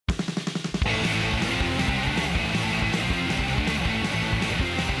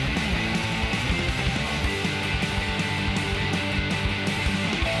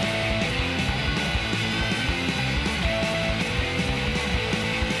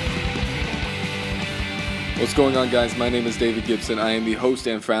What's going on, guys? My name is David Gibson. I am the host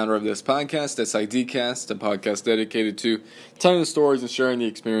and founder of this podcast, SIDcast, a podcast dedicated to telling the stories and sharing the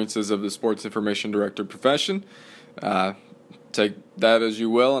experiences of the sports information director profession. Take that as you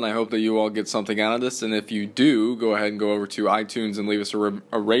will, and I hope that you all get something out of this. And if you do, go ahead and go over to iTunes and leave us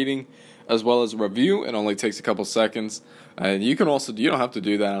a rating as well as a review. It only takes a couple seconds. And you don't have to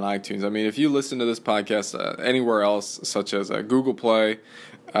do that on iTunes. I mean, if you listen to this podcast anywhere else, such as Google Play,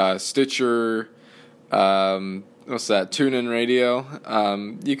 Stitcher, TuneIn Radio,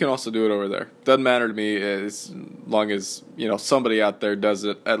 you can also do it over there. Doesn't matter to me as long as somebody out there does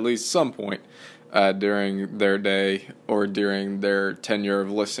it at least some point during their day or during their tenure of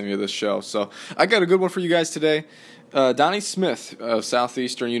listening to this show. So I got a good one for you guys today. Donnie Smith of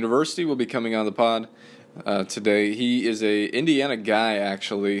Southeastern University will be coming on the pod today. He is a Indiana guy,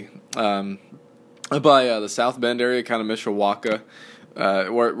 actually, by the South Bend area, kind of Mishawaka.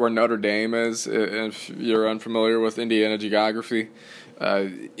 Where Notre Dame is, if you're unfamiliar with Indiana geography.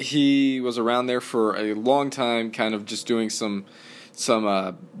 He was around there for a long time, kind of just doing some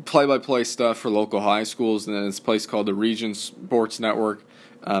play-by-play stuff for local high schools, and then this place called the Region Sports Network.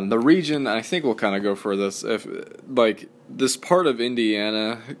 The Region, I think we'll kind of go for this. If this part of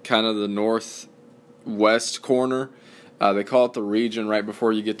Indiana, kind of the northwest corner, they call it the Region right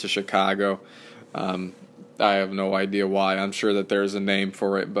before you get to Chicago. I have no idea why. I'm sure that there's a name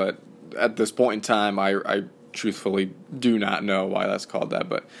for it, but at this point in time, I truthfully do not know why that's called that.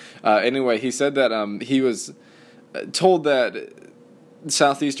 But anyway, he said that he was told that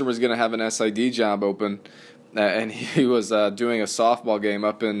Southeastern was going to have an SID job open, and he was doing a softball game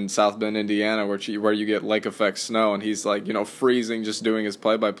up in South Bend, Indiana, where you get lake effect snow, and he's freezing just doing his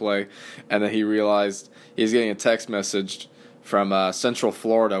play-by-play, and then he realized he's getting a text message from Central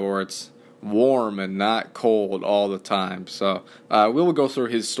Florida where it's warm and not cold all the time. So we will go through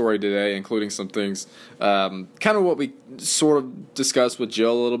his story today, including some things, kind of what we sort of discussed with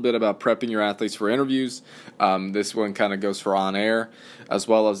Jill a little bit about prepping your athletes for interviews. This one kind of goes for on air, as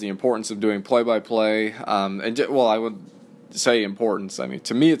well as the importance of doing play-by-play. I would say importance. I mean,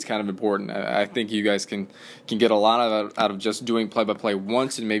 to me, it's kind of important. I think you guys can get a lot out of just doing play-by-play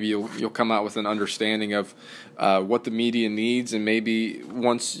once, and maybe you'll come out with an understanding of what the media needs, and maybe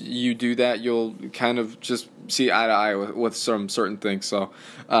once you do that, you'll kind of just see eye to eye with some certain things. So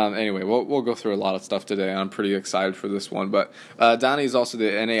anyway, we'll go through a lot of stuff today. I'm pretty excited for this one. But Donnie is also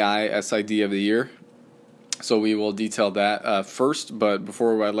the NAI SID of the Year, so we will detail that first. But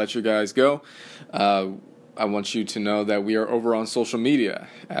before I let you guys go, I want you to know that we are over on social media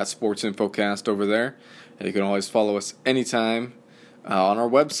at Sports Infocast over there. And you can always follow us anytime on our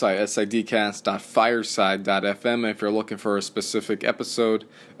website, sidcast.fireside.fm. If you're looking for a specific episode,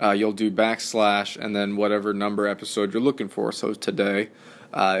 you'll do / and then whatever number episode you're looking for. So today,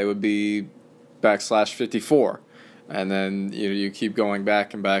 it would be /54. And then you keep going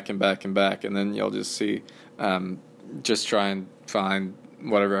back and back and back and back, and then you'll just see, just try and find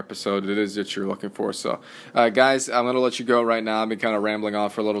whatever episode it is that you're looking for. So, guys, I'm going to let you go right now. I've been kind of rambling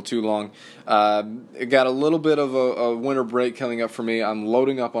on for a little too long. I got a little bit of a winter break coming up for me. I'm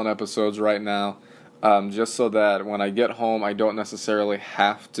loading up on episodes right now, just so that when I get home, I don't necessarily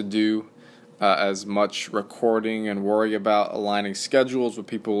have to do as much recording and worry about aligning schedules with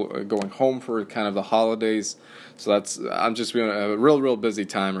people going home for kind of the holidays. So I'm just being a real busy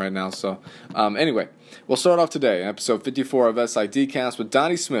time right now. So anyway, we'll start off today, episode 54 of SIDcast with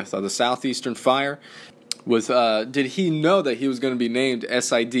Donnie Smith of the Southeastern Fire. Did he know that he was going to be named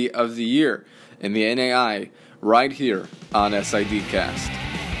SID of the Year in the NAI right here on SIDcast?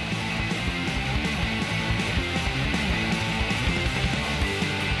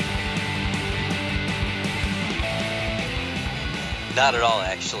 Not at all,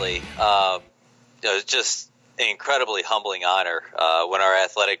 actually. It was just an incredibly humbling honor. When our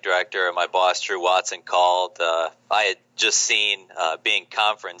athletic director and my boss, Drew Watson, called, I had just seen, being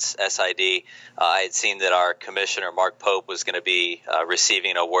conference SID, I had seen that our commissioner, Mark Pope, was going to be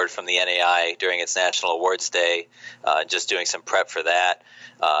receiving an award from the NAI during its National Awards Day, just doing some prep for that.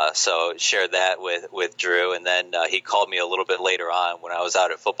 So shared that with Drew, and then he called me a little bit later on when I was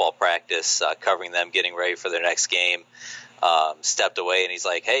out at football practice, covering them, getting ready for their next game. Stepped away, and he's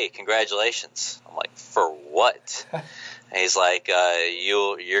like, "Hey, congratulations." I'm like, "For what?" And he's like,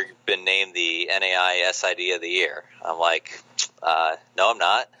 "You've been named the NAI SID of the Year." I'm like, "No, I'm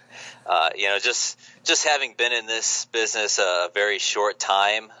not." Just having been in this business a very short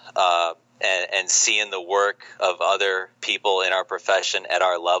time, and seeing the work of other people in our profession at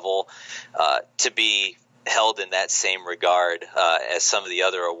our level, to be held in that same regard as some of the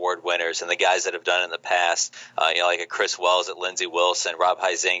other award winners and the guys that have done it in the past, like a Chris Wells at Lindsey Wilson, Rob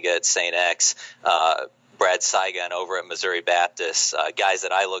Huizinga at St. X, Brad Saigon over at Missouri Baptist, guys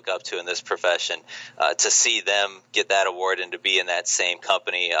that I look up to in this profession. To see them get that award and to be in that same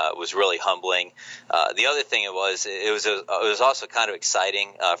company was really humbling. The other thing it was also kind of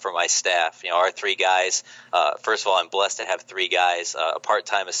exciting for my staff. Our 3 guys. First of all, I'm blessed to have 3 guys, a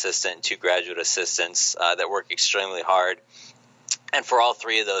part-time assistant and 2 graduate assistants that work extremely hard. And for all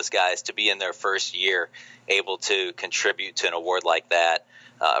 3 of those guys to be in their first year able to contribute to an award like that,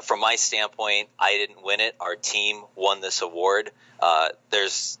 from my standpoint, I didn't win it. Our team won this award.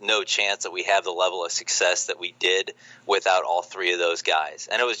 There's no chance that we have the level of success that we did without all 3 of those guys.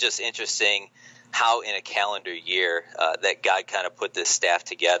 And it was just interesting how in a calendar year that God kind of put this staff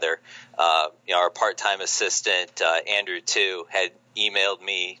together. Our part-time assistant, Andrew, too, had emailed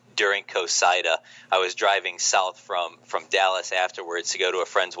me during COSIDA. I was driving south from Dallas afterwards to go to a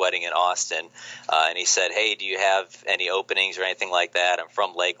friend's wedding in Austin, and he said, "Hey, do you have any openings or anything like that? I'm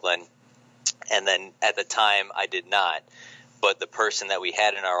from Lakeland." And then at the time, I did not. But the person that we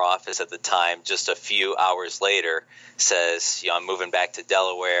had in our office at the time, just a few hours later, says, I'm moving back to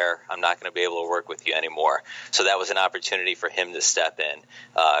Delaware. I'm not going to be able to work with you anymore. So that was an opportunity for him to step in.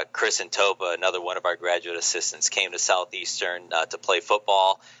 Chris and Topa, another one of our graduate assistants, came to Southeastern to play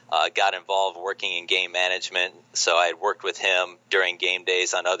football, got involved working in game management. So I had worked with him during game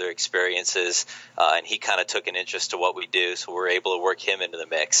days on other experiences, and he kind of took an interest to what we do. So we were able to work him into the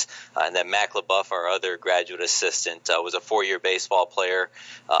mix. And then Mac LaBeouf, our other graduate assistant, was a 4-year baseball player,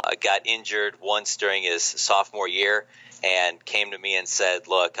 got injured once during his sophomore year, and came to me and said,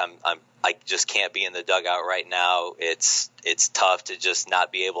 "Look, I just can't be in the dugout right now. It's tough to just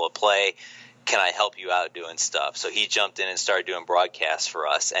not be able to play. Can I help you out doing stuff?" So he jumped in and started doing broadcasts for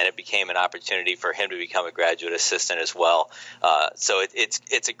us, and it became an opportunity for him to become a graduate assistant as well. So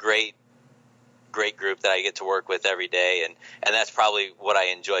it's a great group that I get to work with every day, and that's probably what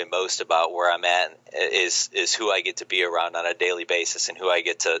I enjoy most about where I'm at is who I get to be around on a daily basis and who I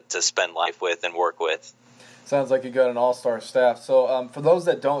get to spend life with and work with. Sounds like you got an all-star staff. So for those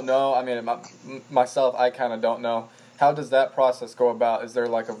that don't know, I mean, myself, I kind of don't know. How does that process go about? Is there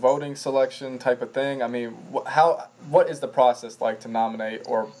like a voting selection type of thing? I mean, what is the process like to nominate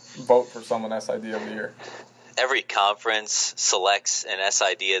or vote for someone SID of the year? Every conference selects an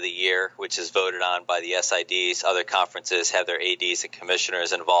SID of the year, which is voted on by the SIDs. Other conferences have their ADs and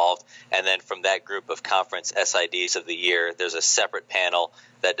commissioners involved. And then from that group of conference SIDs of the year, there's a separate panel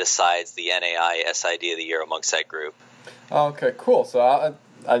that decides the NAI SID of the year amongst that group. Okay, cool. So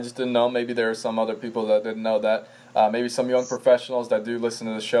I just didn't know. Maybe there are some other people that didn't know that. Maybe some young professionals that do listen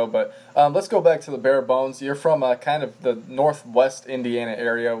to the show. But let's go back to the bare bones. You're from kind of the northwest Indiana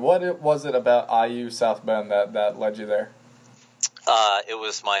area. What was it about IU South Bend that led you there? It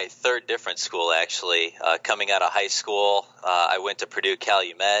was my third different school, actually. Coming out of high school, I went to Purdue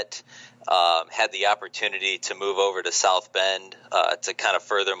Calumet. Had the opportunity to move over to South Bend to kind of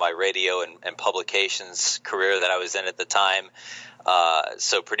further my radio and publications career that I was in at the time.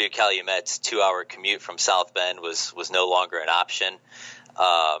 So Purdue Calumet's 2-hour commute from South Bend was no longer an option.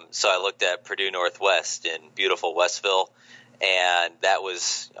 So I looked at Purdue Northwest in beautiful Westville, and that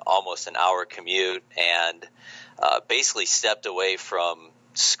was almost an hour commute, and basically stepped away from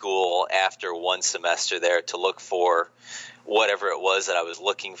school after one semester there to look for whatever it was that I was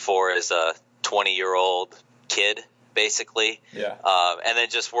looking for as a 20-year-old kid, basically. Yeah. And then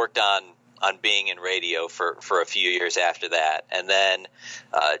just worked on being in radio for a few years after that. And then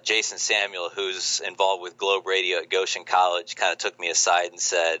Jason Samuel, who's involved with Globe Radio at Goshen College, kind of took me aside and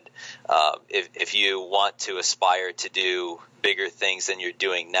said, if you want to aspire to do bigger things than you're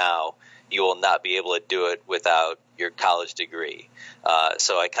doing now, you will not be able to do it without your college degree.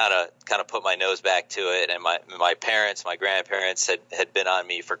 So I kind of put my nose back to it, and my parents, my grandparents had been on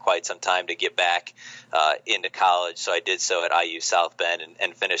me for quite some time to get back into college. So I did so at IU South Bend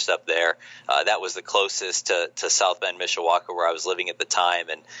and finished up there. That was the closest to South Bend, Mishawaka, where I was living at the time,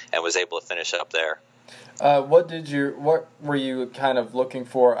 and was able to finish up there. What were you kind of looking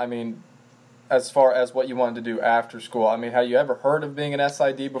for? I mean, as far as what you wanted to do after school, I mean, had you ever heard of being an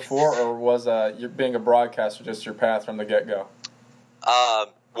SID before, or was being a broadcaster just your path from the get-go?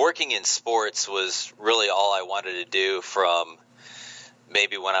 Working in sports was really all I wanted to do from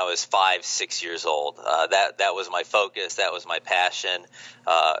maybe when I was 5-6 years old. That was my focus. That was my passion.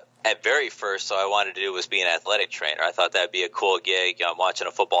 At very first, all I wanted to do was be an athletic trainer. I thought that'd be a cool gig. I'm watching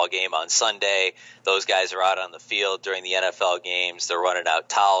a football game on Sunday. Those guys are out on the field during the NFL games. They're running out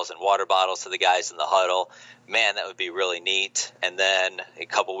towels and water bottles to the guys in the huddle. man, that would be really neat. And then a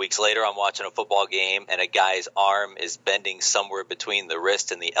couple weeks later, I'm watching a football game, and a guy's arm is bending somewhere between the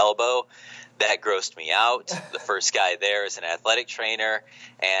wrist and the elbow. That grossed me out. The first guy there is an athletic trainer,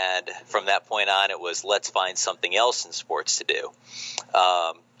 and from that point on, it was let's find something else in sports to do.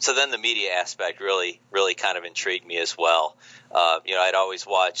 So then the media aspect really kind of intrigued me as well. I'd always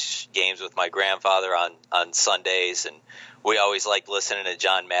watch games with my grandfather on Sundays, and we always liked listening to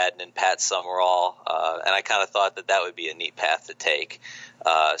John Madden and Pat Summerall, and I kind of thought that would be a neat path to take.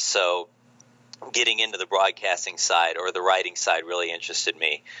 So getting into the broadcasting side or the writing side really interested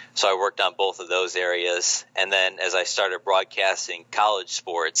me. So I worked on both of those areas. And then as I started broadcasting college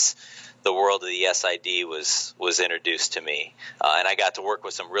sports, the world of the SID was introduced to me. And I got to work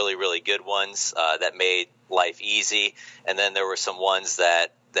with some really, really good ones that made life easy. And then there were some ones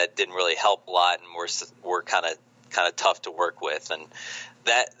that didn't really help a lot and were kind of tough to work with. And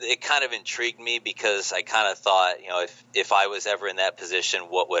that it kind of intrigued me because I kind of thought, if I was ever in that position,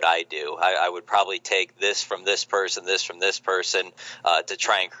 what would I do? I would probably take this from this person, to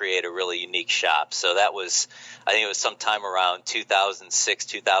try and create a really unique shop. So I think it was sometime around 2006,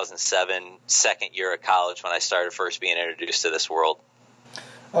 2007, second year of college when I started first being introduced to this world.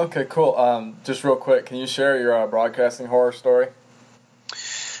 Okay, cool. Just real quick, can you share your broadcasting horror story?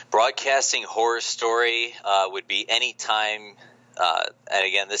 Broadcasting horror story would be any time. And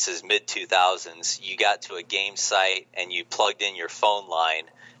again, this is mid-2000s, you got to a game site and you plugged in your phone line,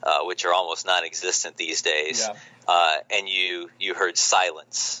 which are almost non-existent these days, and you heard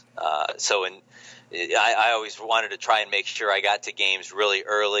silence. I always wanted to try and make sure I got to games really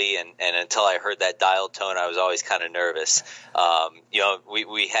early, and until I heard that dial tone, I was always kind of nervous.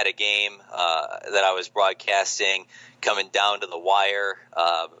 We had a game that I was broadcasting coming down to the wire,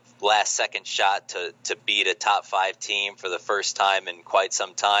 last second shot to beat a top 5 team for the first time in quite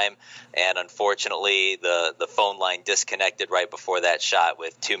some time, and unfortunately the phone line disconnected right before that shot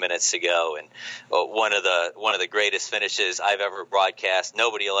with 2 minutes to go. And one of the greatest finishes I've ever broadcast.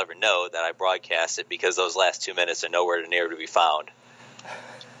 Nobody will ever know that I broadcast it because those last 2 minutes are nowhere near to be found.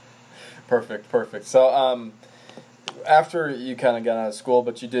 Perfect. So after you kind of got out of school,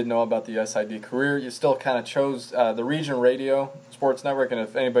 but you did know about the SID career, you still kind of chose the Region Radio Sports Network. And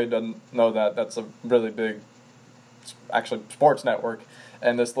if anybody doesn't know that, that's a really big, actually, sports network.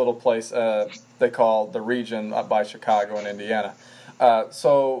 And this little place they call the Region up by Chicago in Indiana.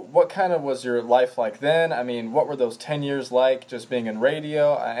 So what kind of was your life like then? I mean, what were those 10 years like just being in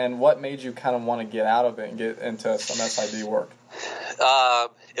radio? And what made you kind of want to get out of it and get into some SID work?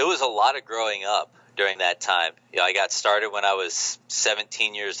 It was a lot of growing up during that time. I got started when I was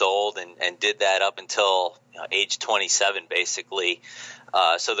 17 years old and did that up until age 27, basically.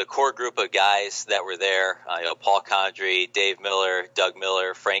 So the core group of guys that were there, Paul Condry, Dave Miller, Doug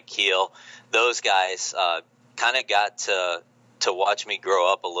Miller, Frank Keel, those guys kind of got to watch me grow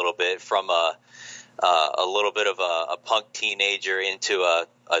up a little bit from a little bit of a punk teenager into a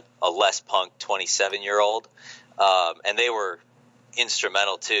less punk 27-year-old. And they were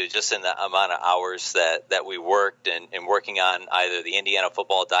instrumental too, just in the amount of hours that we worked and working on either the Indiana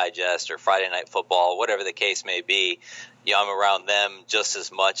Football Digest or Friday Night Football, whatever the case may be. I'm around them just as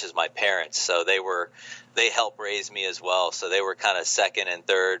much as my parents, so they helped raise me as well. So they were kind of second and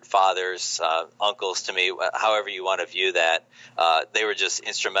third fathers, uncles to me, however you want to view that. They were just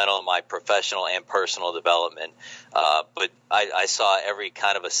instrumental in my professional and personal development. But I saw every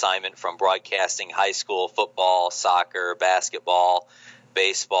kind of assignment from broadcasting high school football, soccer, basketball,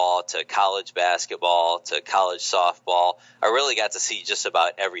 baseball, to college basketball, to college softball. I really got to see just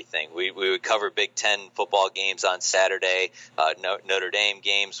about everything. We would cover Big Ten football games on Saturday. Notre Dame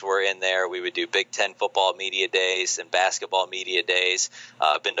games were in there. We would do Big Ten football media days and basketball media days.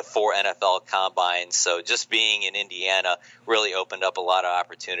 I've been to 4 NFL combines. So just being in Indiana really opened up a lot of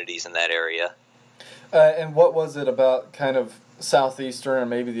opportunities in that area. And what was it about kind of Southeastern or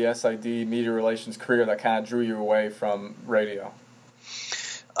maybe the SID media relations career that kind of drew you away from radio?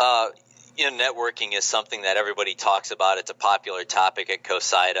 Networking is something that everybody talks about. It's a popular topic at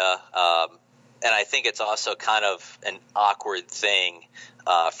COSIDA. And I think it's also kind of an awkward thing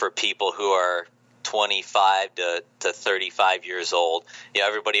for people who are 25 to 35 years old.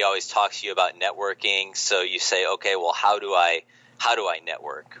 Everybody always talks to you about networking. So you say, okay, well, how do I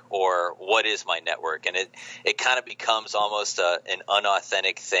network, or what is my network? And it kind of becomes almost an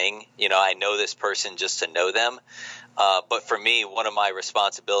unauthentic thing. I know this person just to know them. But for me, one of my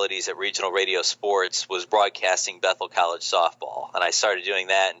responsibilities at Regional Radio Sports was broadcasting Bethel College softball. And I started doing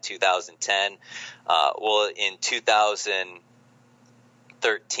that in 2010. In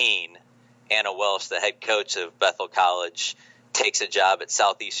 2013, Anna Welsh, the head coach of Bethel College, takes a job at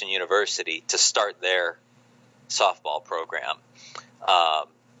Southeastern University to start their softball program.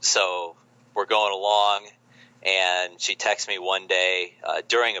 So we're going along, and she texts me one day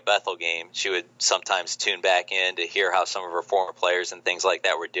during a Bethel game. She would sometimes tune back in to hear how some of her former players and things like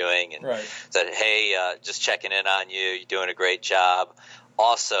that were doing, and said, "Hey, just checking in on you. You're doing a great job.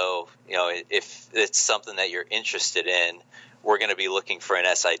 Also, if it's something that you're interested in, we're going to be looking for an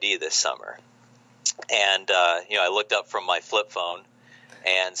SID this summer." And I looked up from my flip phone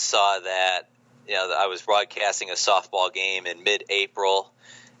and saw that I was broadcasting a softball game in mid-April.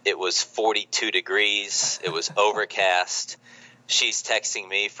 It was 42 degrees. It was overcast. She's texting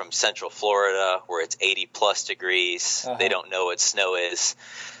me from Central Florida where it's 80-plus degrees. They don't know what snow is.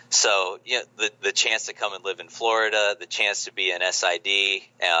 So, the chance to come and live in Florida, the chance to be an SID,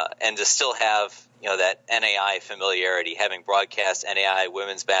 and to still have, that NAI familiarity, having broadcast NAI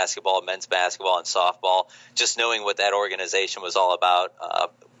women's basketball, men's basketball, and softball, just knowing what that organization was all about,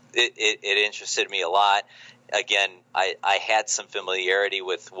 it interested me a lot. Again, I had some familiarity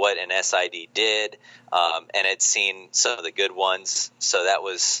with what an SID did, and had seen some of the good ones. So that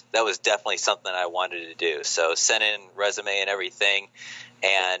was definitely something I wanted to do. So sent in resume and everything,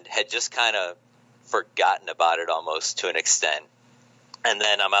 and had just kind of forgotten about it almost to an extent. And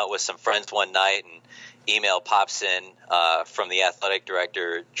then I'm out with some friends one night, and email pops in from the athletic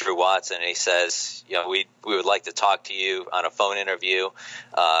director, Drew Watson, and he says, we would like to talk to you on a phone interview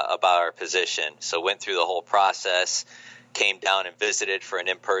about our position. So went through the whole process, came down and visited for an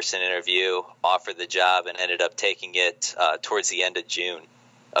in-person interview, offered the job, and ended up taking it towards the end of June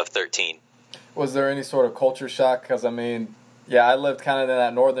of 2013. Was there any sort of culture shock? Because, I lived kind of in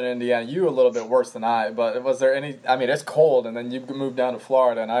that northern Indiana. You a little bit worse than I, but was there any? It's cold, and then you moved down to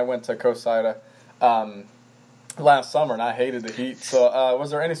Florida, and I went to Cosaida last summer, and I hated the heat. So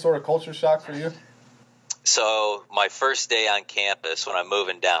was there any sort of culture shock for you? So my first day on campus when I'm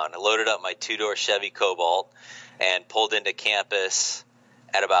moving down, I loaded up my two-door Chevy Cobalt and pulled into campus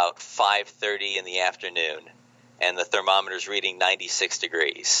at about 5:30 in the afternoon, and the thermometer's reading 96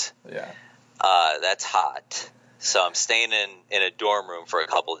 degrees. Yeah. That's hot. So I'm staying in a dorm room for a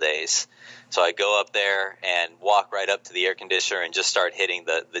couple of days. So I go up there and walk right up to the air conditioner and just start hitting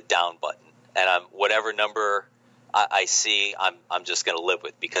the down button. And whatever number I see, I'm just going to live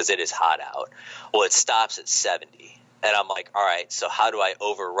with because it is hot out. Well, it stops at 70. And I'm like, all right, so how do I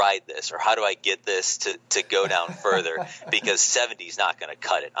override this? Or how do I get this to go down further? Because 70 is not going to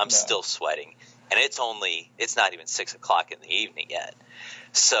cut it. I'm still sweating. And it's not even 6 o'clock in the evening yet.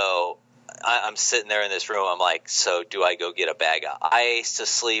 So I'm sitting there in this room. I'm like, so do I go get a bag of ice to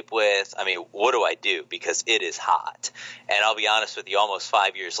sleep with? What do I do? Because it is hot. And I'll be honest with you, almost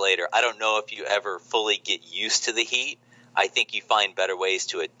 5 years later, I don't know if you ever fully get used to the heat. I think you find better ways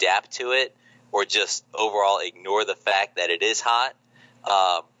to adapt to it or just overall ignore the fact that it is hot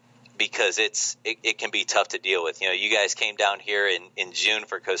because it can be tough to deal with. You guys came down here in June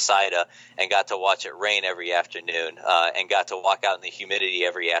for Cosaida and got to watch it rain every afternoon and got to walk out in the humidity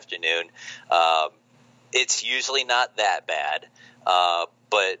every afternoon. It's usually not that bad,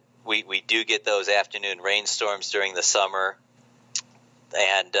 but we do get those afternoon rainstorms during the summer,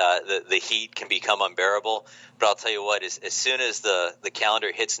 and the heat can become unbearable. But I'll tell you what, as soon as the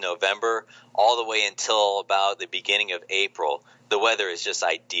calendar hits November, all the way until about the beginning of April, the weather is just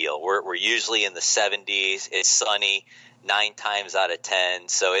ideal. We're usually in the 70s. It's sunny 9 times out of 10.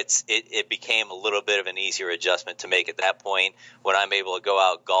 So it became a little bit of an easier adjustment to make at that point when I'm able to go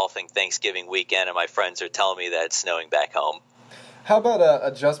out golfing Thanksgiving weekend and my friends are telling me that it's snowing back home. How about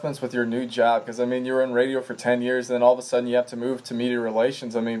adjustments with your new job? Because, you were in radio for 10 years, and then all of a sudden you have to move to media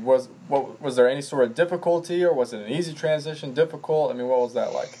relations. Was there any sort of difficulty, or was it an easy transition, difficult? What was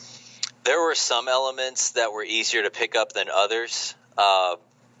that like? There were some elements that were easier to pick up than others.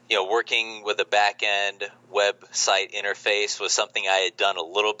 Working with a back-end website interface was something I had done a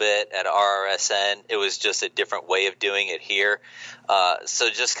little bit at RRSN. It was just a different way of doing it here. So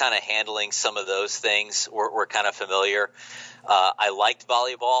just kind of handling some of those things were kind of familiar. I liked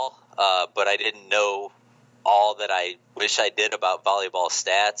volleyball, but I didn't know all that I wish I did about volleyball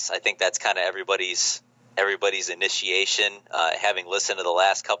stats. I think that's kind of everybody's initiation. Having listened to the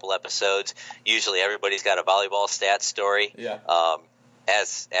last couple episodes, usually everybody's got a volleyball stats story. Yeah.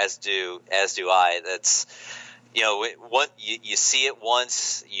 As do I. That's you see it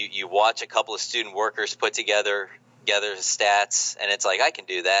once. You watch a couple of student workers put together stats, and it's like, I can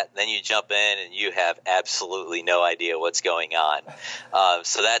do that. Then you jump in and you have absolutely no idea what's going on.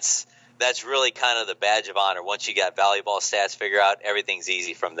 So that's really kind of the badge of honor. Once you got volleyball stats figured out, everything's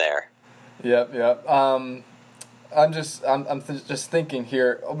easy from there. Yep. I'm just thinking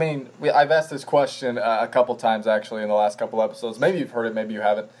here. I've asked this question a couple times actually in the last couple episodes. Maybe you've heard it, maybe you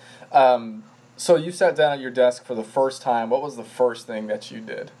haven't. So you sat down at your desk for the first time. What was the first thing that you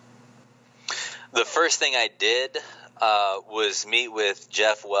did? The first thing I did was meet with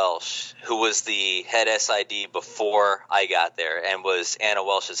Jeff Welsh, who was the head SID before I got there and was Anna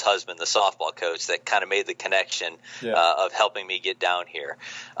Welsh's husband, the softball coach that kind of made the connection of helping me get down here.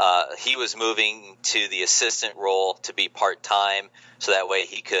 He was moving to the assistant role to be part-time, so that way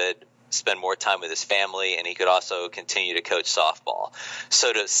he could spend more time with his family, and he could also continue to coach softball.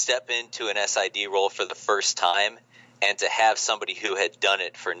 So to step into an SID role for the first time and to have somebody who had done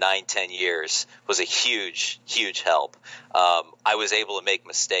it for 9-10 years was a huge, huge help. I was able to make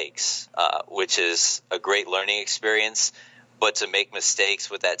mistakes, which is a great learning experience, but to make mistakes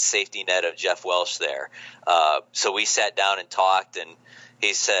with that safety net of Jeff Welsh there. So we sat down and talked, and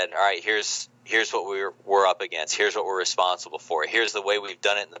he said, all right, here's what we're up against. Here's what we're responsible for. Here's the way we've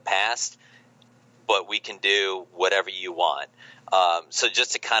done it in the past, but we can do whatever you want. So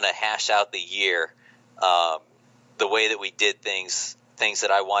just to kind of hash out the year, the way that we did things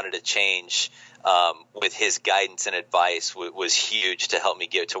that I wanted to change with his guidance and advice was huge to help me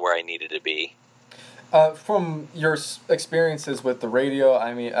get to where I needed to be. From your experiences with the radio,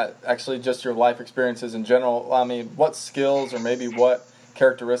 I mean, actually just your life experiences in general, I mean, what skills or maybe what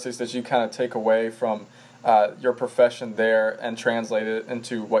characteristics that you kind of take away from your profession there and translate it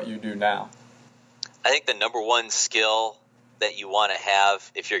into what you do now? I think the number one skill that you want to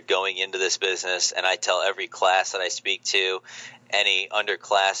have if you're going into this business, and I tell every class that I speak to, any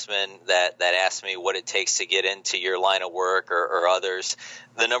underclassmen that ask me what it takes to get into your line of work or others,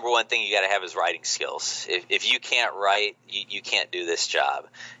 the number one thing you got to have is writing skills. If you can't write, you can't do this job.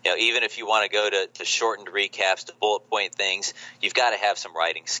 Even if you want to go to shortened recaps, to bullet point things, you've got to have some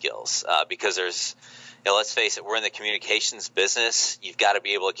writing skills because there's, let's face it, we're in the communications business. You've got to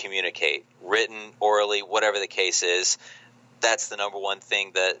be able to communicate, written, orally, whatever the case is. That's the number one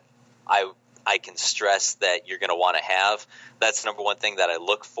thing that I can stress that you're going to want to have. That's the number one thing that I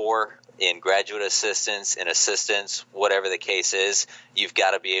look for in graduate assistants, in assistants, whatever the case is. You've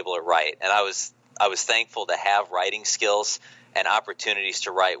got to be able to write. And I was thankful to have writing skills and opportunities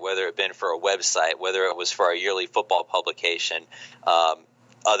to write, whether it had been for a website, whether it was for our yearly football publication,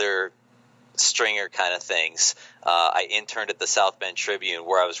 other stringer kind of things. I interned at the South Bend Tribune,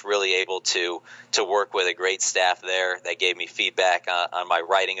 where I was really able to work with a great staff there that gave me feedback on my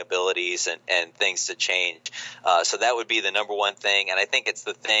writing abilities and things to change. So that would be the number one thing, and I think it's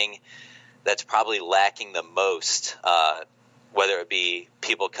the thing that's probably lacking the most, whether it be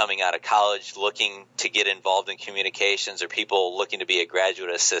people coming out of college looking to get involved in communications or people looking to be a graduate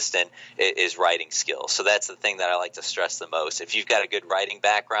assistant, is writing skills. So that's the thing that I like to stress the most. If you've got a good writing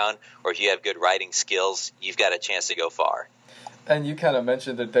background or if you have good writing skills, you've got a chance to go far. And you kind of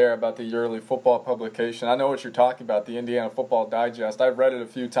mentioned it there about the yearly football publication. I know what you're talking about, the Indiana Football Digest. I've read it a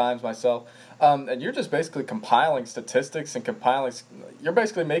few times myself. And you're just basically compiling statistics and you're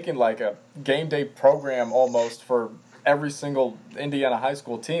basically making like a game day program almost for every single Indiana high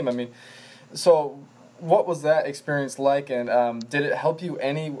school team. I mean, so what was that experience like, and did it help you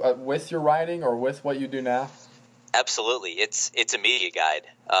any with your writing or with what you do now? Absolutely. It's a media guide,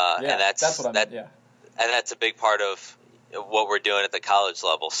 and that's what I meant, yeah. And that's a big part of what we're doing at the college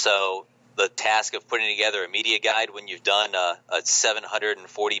level. So the task of putting together a media guide when you've done a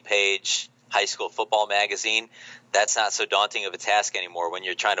 740-page high school football magazine, that's not so daunting of a task anymore. When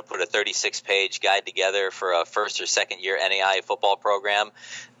you're trying to put a 36-page guide together for a first or second year NAIA football program,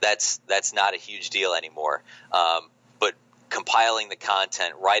 that's not a huge deal anymore. But compiling the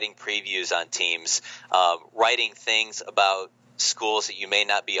content, writing previews on teams, writing things about schools that you may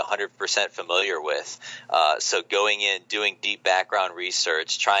not be 100% familiar with. So going in, doing deep background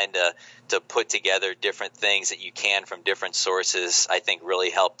research, trying to put together different things that you can from different sources, I think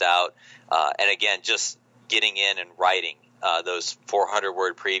really helped out. And again, just getting in and writing those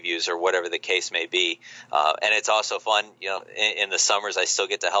 400-word previews or whatever the case may be. And it's also fun, in the summers I still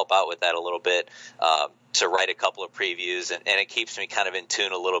get to help out with that a little bit, to write a couple of previews, and it keeps me kind of in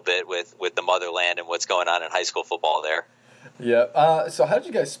tune a little bit with the motherland and what's going on in high school football there. Yeah. So how did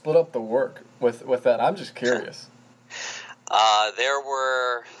you guys split up the work with that? I'm just curious. There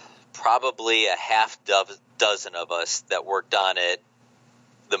were probably a half dozen of us that worked on it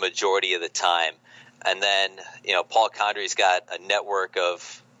the majority of the time. And then, Paul Condry's got a network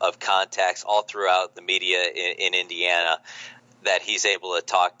of contacts all throughout the media in Indiana. that he's able to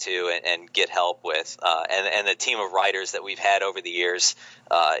talk to and get help with. And the team of writers that we've had over the years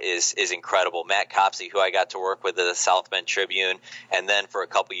is incredible. Matt Copsey, who I got to work with at the South Bend Tribune, and then for a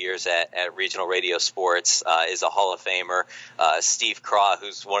couple years at Regional Radio Sports, is a Hall of Famer. Steve Craw,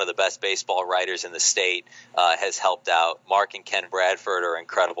 who's one of the best baseball writers in the state, has helped out. Mark and Ken Bradford are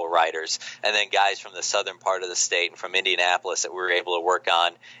incredible writers. And then guys from the southern part of the state and from Indianapolis that we were able to work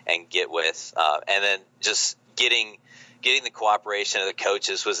on and get with. And then just getting the cooperation of the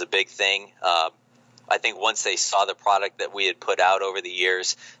coaches was a big thing. I think once they saw the product that we had put out over the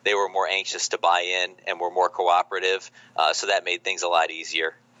years, they were more anxious to buy in and were more cooperative. So that made things a lot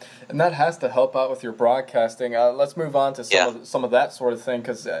easier. And that has to help out with your broadcasting. Let's move on to some of that sort of thing,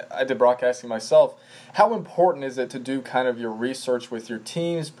 because I did broadcasting myself. How important is it to do kind of your research with your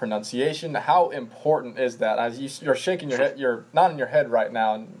team's pronunciation? How important is that? As you're shaking your head, you're nodding your head right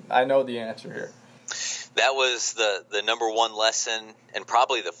now, and I know the answer here. That was the number one lesson, and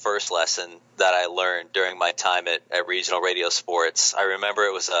probably the first lesson that I learned during my time at Regional Radio Sports. I remember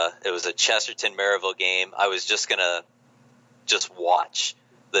it was a Chesterton Maryville game. I was just gonna watch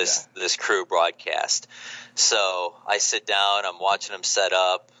this crew broadcast. So I sit down, I'm watching them set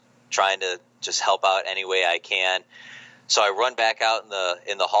up, trying to just help out any way I can. So I run back out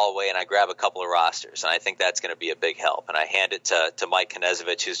in the hallway and I grab a couple of rosters, and I think that's going to be a big help. And I hand it to Mike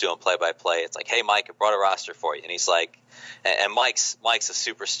Knezovich, who's doing play-by-play. It's like, hey, Mike, I brought a roster for you. And he's like, and Mike's a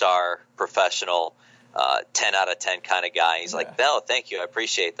superstar, professional, 10 out of 10 kind of guy. He's like, no, thank you, I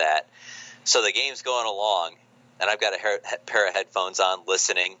appreciate that. So the game's going along, and I've got a pair of headphones on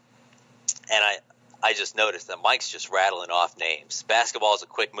listening, and I just noticed that Mike's just rattling off names. Basketball is a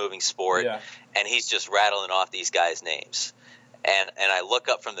quick-moving sport, and he's just rattling off these guys' names. And I look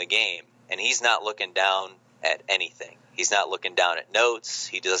up from the game, and he's not looking down at anything. He's not looking down at notes.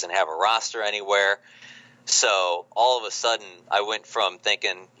 He doesn't have a roster anywhere. So all of a sudden, I went from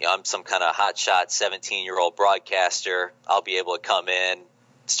thinking, I'm some kind of hotshot 17-year-old broadcaster. I'll be able to come in,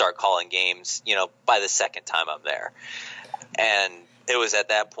 start calling games, by the second time I'm there. And it was at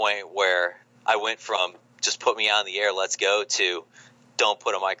that point where I went from just put me on the air, let's go, to don't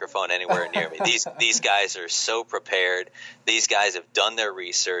put a microphone anywhere near me. These guys are so prepared. These guys have done their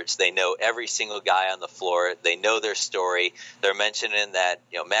research. They know every single guy on the floor. They know their story. They're mentioning that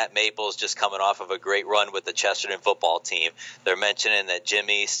Matt Maple's just coming off of a great run with the Chesterton football team. They're mentioning that Jim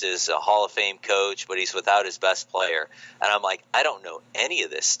East is a Hall of Fame coach, but he's without his best player. And I'm like, I don't know any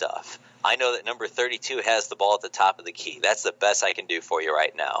of this stuff. I know that number 32 has the ball at the top of the key. That's the best I can do for you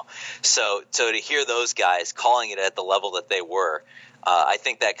right now. So to hear those guys calling it at the level that they were, I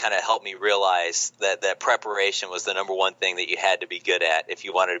think that kind of helped me realize that preparation was the number one thing that you had to be good at if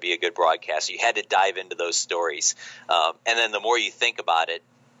you wanted to be a good broadcaster. You had to dive into those stories. And then the more you think about it,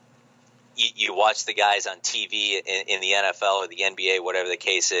 you watch the guys on TV in the NFL or the NBA, whatever the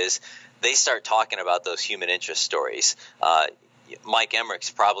case is, they start talking about those human interest stories. Mike Emmerich's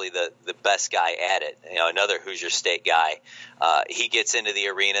probably the best guy at it. Another Hoosier State guy. He gets into the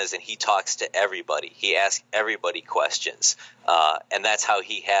arenas and he talks to everybody. He asks everybody questions, and that's how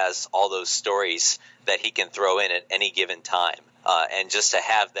he has all those stories that he can throw in at any given time. And just to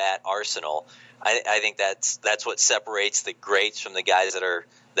have that arsenal, I think that's what separates the greats from the guys that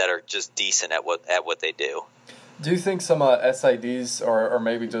are just decent at what they do. Do you think some SIDs or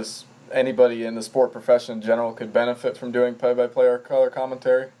maybe just anybody in the sport profession in general could benefit from doing play-by-play or color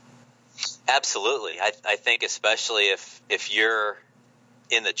commentary? Absolutely. I think especially if you're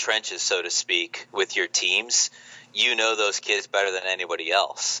in the trenches, so to speak, with your teams, those kids better than anybody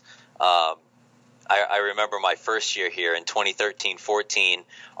else. I remember my first year here in 2013-14,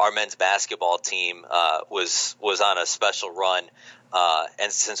 our men's basketball team was on a special run, and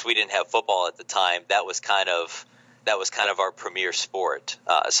since we didn't have football at the time, that was kind of our premier sport.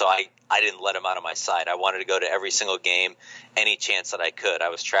 So I didn't let them out of my sight. I wanted to go to every single game, any chance that I could. I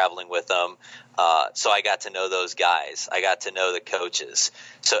was traveling with them. So I got to know those guys. I got to know the coaches.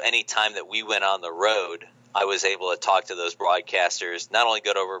 So any time that we went on the road, I was able to talk to those broadcasters, not only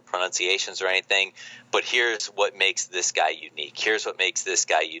go over pronunciations or anything, but here's what makes this guy unique. Here's what makes this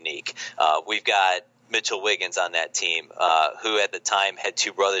guy unique. We've got Mitchell Wiggins on that team, who at the time had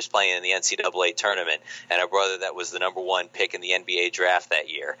two brothers playing in the NCAA tournament and a brother that was the number one pick in the NBA draft that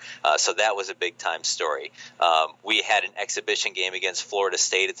year. So that was a big-time story. We had an exhibition game against Florida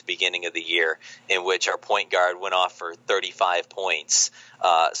State at the beginning of the year in which our point guard went off for 35 points.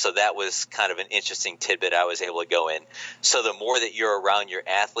 So that was kind of an interesting tidbit I was able to go in. So the more that you're around your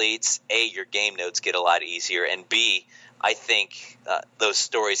athletes, A, your game notes get a lot easier, and B, I think those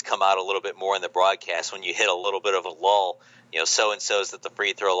stories come out a little bit more in the broadcast when you hit a little bit of a lull. So-and-so's at the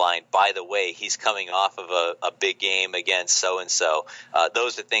free throw line. By the way, he's coming off of a big game against so-and-so.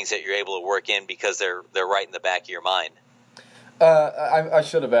 Those are things that you're able to work in because they're right in the back of your mind. I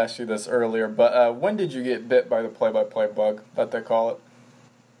should have asked you this earlier, but when did you get bit by the play-by-play bug, that they call it?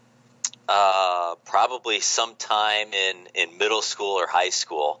 Probably sometime in middle school or high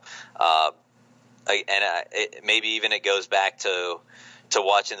school. Maybe even it goes back to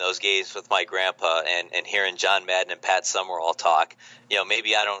watching those games with my grandpa and hearing John Madden and Pat Summerall talk.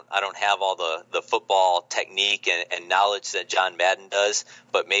 Maybe I don't have all the football technique and knowledge that John Madden does,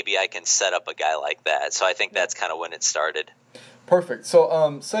 but maybe I can set up a guy like that. So I think that's kind of when it started. Perfect.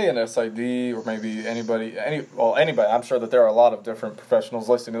 So, say an SID or maybe anybody. I'm sure that there are a lot of different professionals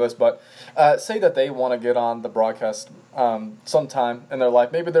listening to this, but say that they want to get on the broadcast sometime in their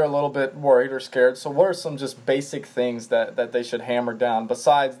life. Maybe they're a little bit worried or scared. So, what are some just basic things that they should hammer down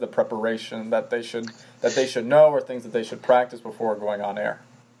besides the preparation that they should know, or things that they should practice before going on air?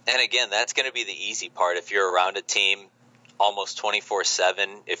 And again, that's going to be the easy part. If you're around a team almost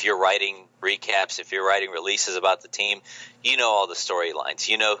 24/7, if you're writing recaps, if you're writing releases about the team, you know all the storylines.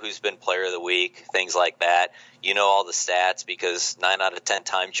 You know who's been player of the week, things like that. You know all the stats because 9 out of 10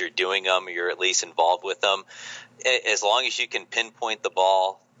 times you're doing them, or you're at least involved with them. As long as you can pinpoint the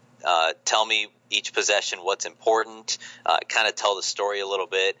ball, tell me each possession what's important, kind of tell the story a little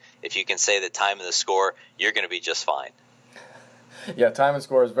bit. If you can say the time and the score, you're going to be just fine. Yeah, time and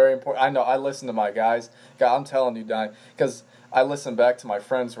score is very important. I know. I listen to my guys. God, I'm telling you, Donnie, because I listen back to my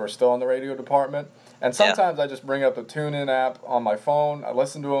friends who are still in the radio department, and sometimes I just bring up the TuneIn app on my phone. I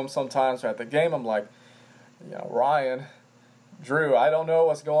listen to them sometimes at the game. I'm like, Ryan, Drew, I don't know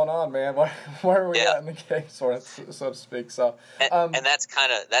what's going on, man. Where are we at in the game, so to speak? So, and that's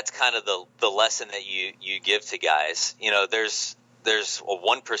kind of the lesson that you give to guys. There's a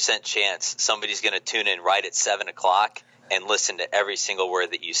 1% chance somebody's going to tune in right at 7:00. And listen to every single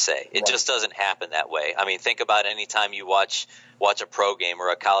word that you say. It just doesn't happen that way. I mean, think about any time you watch a pro game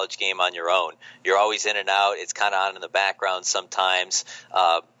or a college game on your own. You're always in and out. It's kind of on in the background sometimes.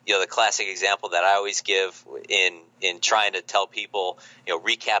 The classic example that I always give in trying to tell people,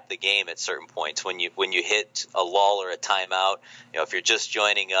 recap the game at certain points. When you hit a lull or a timeout, if you're just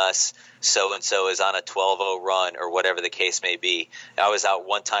joining us, so-and-so is on a 12-0 run or whatever the case may be. I was out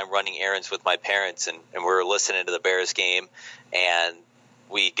one time running errands with my parents, and we were listening to the Bears game, and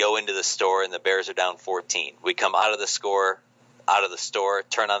we go into the store, and the Bears are down 14. We come out of the store,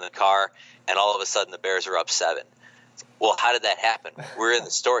 turn on the car, and all of a sudden the Bears are up 7. Well, how did that happen? We're in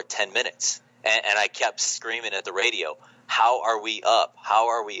the store 10 minutes, and I kept screaming at the radio, how are we up? How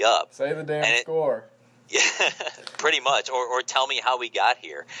are we up? Say the damn score. Yeah, pretty much, or tell me how we got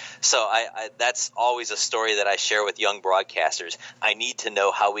here. So I that's always a story that I share with young broadcasters. I need to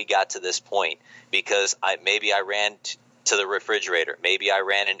know how we got to this point because maybe I ran to the refrigerator. Maybe I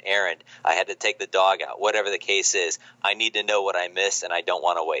ran an errand. I had to take the dog out. Whatever the case is, I need to know what I missed, and I don't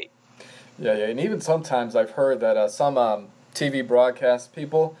want to wait. Yeah, and even sometimes I've heard that some TV broadcast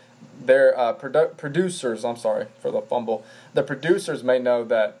people, their producers, I'm sorry for the fumble, the producers may know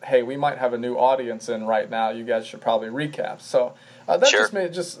that, hey, we might have a new audience in right now, you guys should probably recap. So that's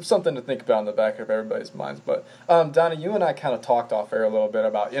just something to think about in the back of everybody's minds. But Donnie, you and I kind of talked off air a little bit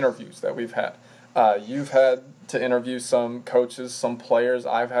about interviews that we've had. You've had to interview some coaches, some players.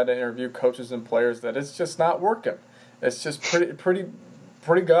 I've had to interview coaches and players that it's just not working. It's just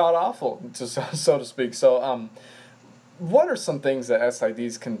pretty god-awful, so to speak. So what are some things that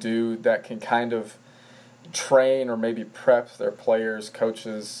SIDs can do that can kind of train or maybe prep their players,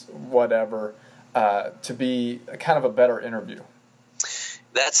 coaches, whatever, to be kind of a better interview?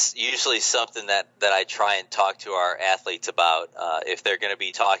 That's usually something that I try and talk to our athletes about. If they're going to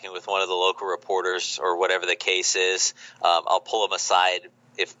be talking with one of the local reporters or whatever the case is, I'll pull them aside.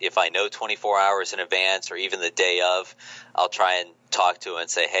 If I know 24 hours in advance or even the day of, I'll try and talk to them and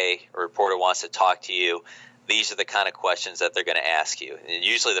say, hey, a reporter wants to talk to you. These are the kind of questions that they're going to ask you. And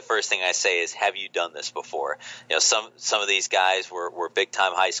usually the first thing I say is, have you done this before? Some of these guys were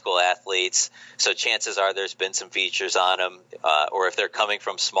big-time high school athletes, so chances are there's been some features on them. Or if they're coming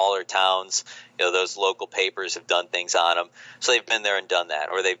from smaller towns, those local papers have done things on them. So they've been there and done that.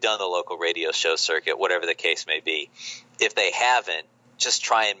 Or they've done the local radio show circuit, whatever the case may be. If they haven't, just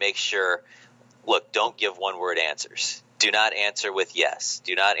try and make sure, look, don't give one-word answers. Do not answer with yes.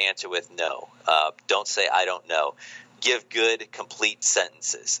 Do not answer with no. Don't say I don't know. Give good, complete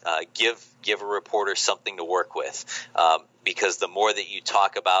sentences. Give a reporter something to work with. because the more that you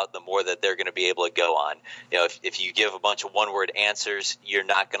talk about, the more that they're going to be able to go on. If you give a bunch of one-word answers, you're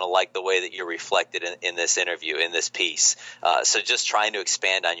not going to like the way that you're reflected in this interview, in this piece. So just trying to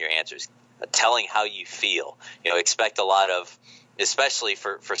expand on your answers, telling how you feel. Expect a lot of, especially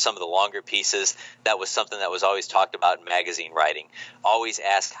for some of the longer pieces, that was something that was always talked about in magazine writing. Always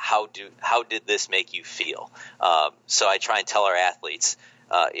ask, how did this make you feel? So I try and tell our athletes,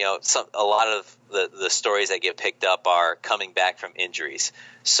 a lot of the stories that get picked up are coming back from injuries.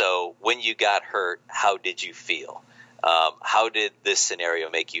 So when you got hurt, how did you feel? How did this scenario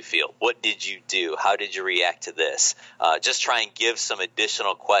make you feel? What did you do? How did you react to this? Just try and give some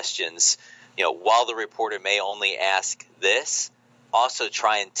additional questions. While the reporter may only ask this, also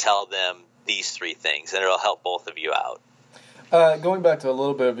try and tell them these three things, and it'll help both of you out. Going back to a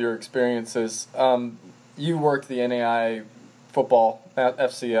little bit of your experiences, you worked the NAI football at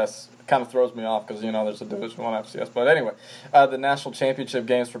FCS. Kind of throws me off because, there's a Division I FCS. But anyway, the national championship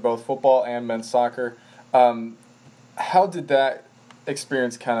games for both football and men's soccer. How did that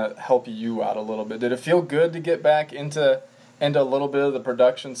experience kind of help you out a little bit? Did it feel good to get back into a little bit of the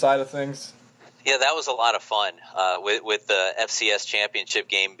production side of things? Yeah, that was a lot of fun. With the FCS championship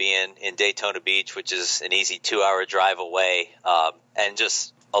game being in Daytona Beach, which is an easy 2-hour drive away, and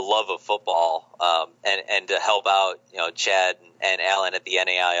just a love of football, and to help out, Chad and Alan at the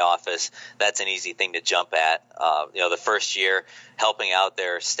NAI office, that's an easy thing to jump at. The first year, helping out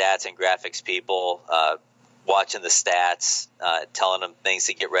their stats and graphics people, watching the stats, telling them things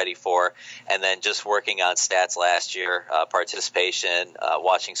to get ready for, and then just working on stats last year, participation,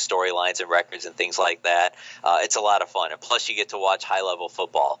 watching storylines and records and things like that. It's a lot of fun. And plus you get to watch high-level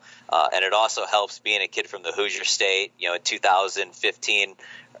football. And it also helps being a kid from the Hoosier State. In 2015,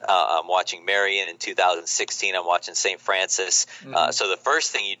 I'm watching Marion. In 2016, I'm watching St. Francis. So the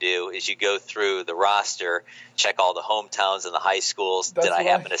first thing you do is you go through the roster, check all the hometowns and the high schools. Did I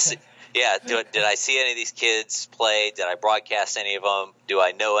happen to see? Yeah, did I see any of these kids play? Did I broadcast any of them? Do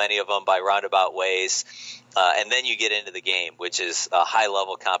I know any of them by roundabout ways? And then you get into the game, which is a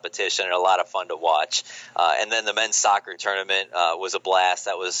high-level competition and a lot of fun to watch. And then the men's soccer tournament was a blast.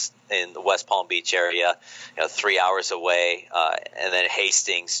 That was in the West Palm Beach area, 3 hours away. And then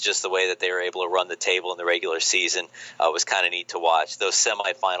Hastings, just the way that they were able to run the table in the regular season was kind of neat to watch. Those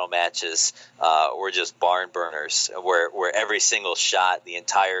semifinal matches were just barn burners, where every single shot, the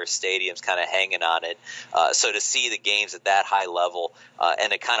entire stadium's kind of hanging on it. So to see the games at that high level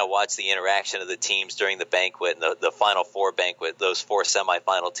and to kind of watch the interaction of the teams during the banquet and the Final Four banquet, those 4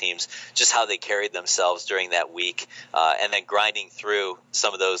 semifinal teams, just how they carried themselves during that week, and then grinding through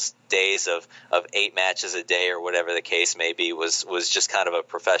some of those days of 8 matches a day or whatever the case may be was just kind of a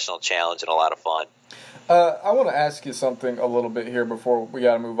professional challenge and a lot of fun. I want to ask you something a little bit here before we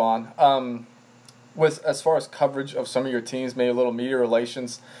got to move on. With as far as coverage of some of your teams, maybe a little media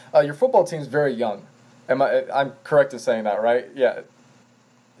relations, your football team's very young. I'm correct in saying that, right? Yeah.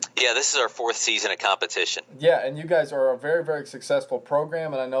 Yeah, this is our 4th season of competition. Yeah, and you guys are a very, very successful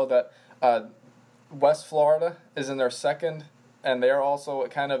program, and I know that West Florida is in their 2nd, and they're also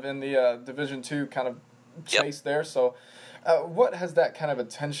kind of in the Division II kind of chase there. So what has that kind of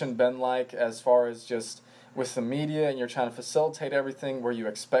attention been like as far as just with the media and you're trying to facilitate everything? Were you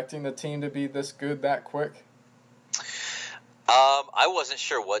expecting the team to be this good that quick? I wasn't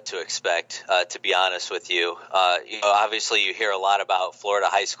sure what to expect, to be honest with you. Obviously you hear a lot about Florida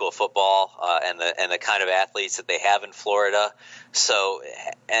high school football and the kind of athletes that they have in Florida. So,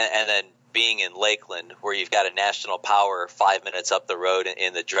 and then being in Lakeland, where you've got a national power 5 minutes up the road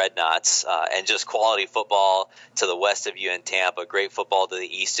in the Dreadnoughts, and just quality football to the west of you in Tampa, great football to the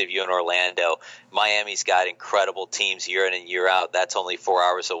east of you in Orlando. Miami's got incredible teams year in and year out. That's only 4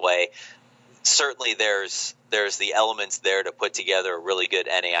 hours away. Certainly there's the elements there to put together a really good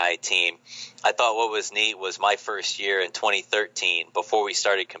NAI team. I thought what was neat was my first year in 2013, before we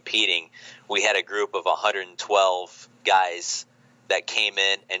started competing, we had a group of 112 guys that came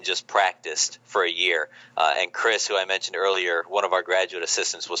in and just practiced for a year. And Chris, who I mentioned earlier, one of our graduate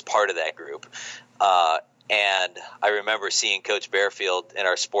assistants, was part of that group. And I remember seeing Coach Bearfield in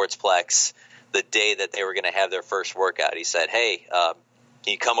our Sportsplex the day that they were going to have their first workout. He said, hey,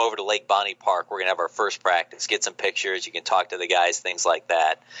 can you come over to Lake Bonnie Park? We're going to have our first practice. Get some pictures. You can talk to the guys, things like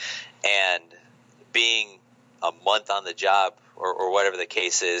that. And being a month on the job or whatever the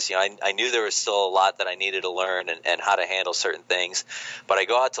case is, I knew there was still a lot that I needed to learn and how to handle certain things. But I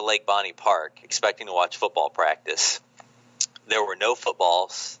go out to Lake Bonnie Park expecting to watch football practice. There were no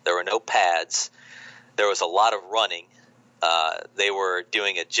footballs. There were no pads. There was a lot of running. They were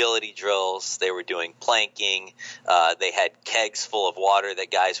doing agility drills. They were doing planking. They had kegs full of water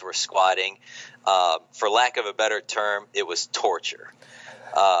that guys were squatting. For lack of a better term, it was torture.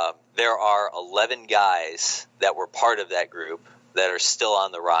 There are 11 guys that were part of that group that are still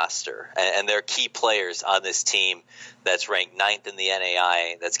on the roster, and they're key players on this team that's ranked 9th in the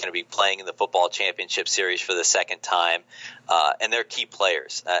NAI, that's going to be playing in the football championship series for the second time, and they're key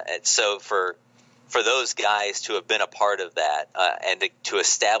players. And so for those guys to have been a part of that and to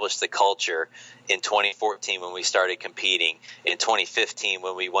establish the culture in 2014 when we started competing, in 2015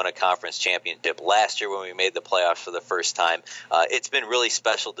 when we won a conference championship, last year when we made the playoffs for the first time, it's been really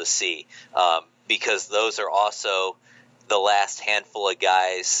special to see because those are also the last handful of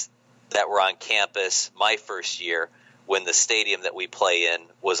guys that were on campus my first year when the stadium that we play in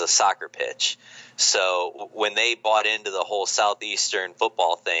was a soccer pitch. So when they bought into the whole Southeastern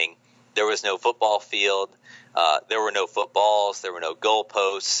football thing, there was no football field, there were no footballs, there were no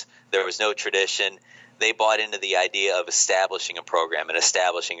goalposts, there was no tradition. They bought into the idea of establishing a program and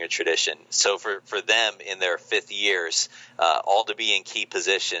establishing a tradition. So for them in their fifth years, all to be in key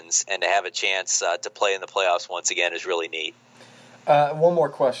positions and to have a chance to play in the playoffs once again is really neat. One more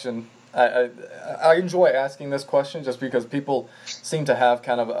question. I enjoy asking this question just because people seem to have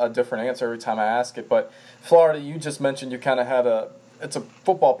kind of a different answer every time I ask it. But Florida, you just mentioned you kind of had it's a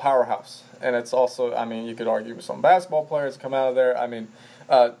football powerhouse. And it's also, I mean, you could argue some basketball players come out of there. I mean,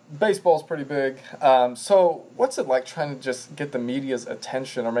 baseball's pretty big. So what's it like trying to just get the media's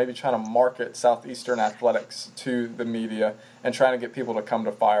attention or maybe trying to market Southeastern athletics to the media and trying to get people to come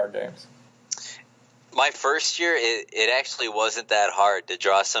to Fire games? My first year, it actually wasn't that hard to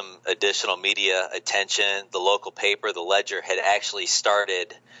draw some additional media attention. The local paper, the Ledger, had actually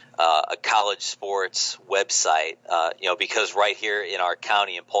started a college sports website, because right here in our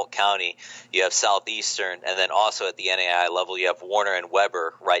county, in Polk County, you have Southeastern, and then also at the NAI level, you have Warner and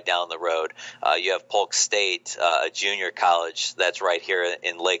Weber right down the road. You have Polk State, a junior college that's right here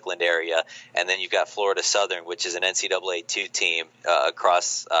in Lakeland area, and then you've got Florida Southern, which is an NCAA 2 team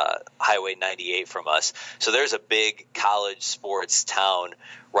across Highway 98 from us. So there's a big college sports town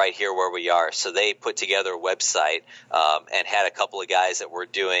right here where we are. So they put together a website and had a couple of guys that were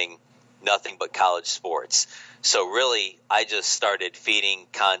doing nothing but college sports. So really, I just started feeding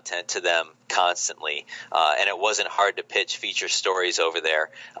content to them constantly, and it wasn't hard to pitch feature stories over there.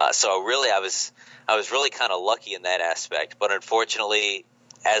 So really, I was really kind of lucky in that aspect. But unfortunately,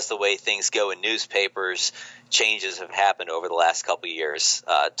 as the way things go in newspapers, changes have happened over the last couple of years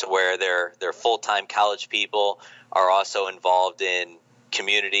to where their full-time college people are also involved in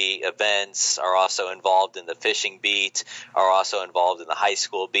community events, are also involved in the fishing beat, are also involved in the high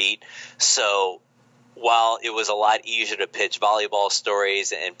school beat. So while it was a lot easier to pitch volleyball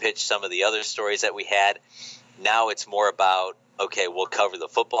stories and pitch some of the other stories that we had, now it's more about, okay, we'll cover the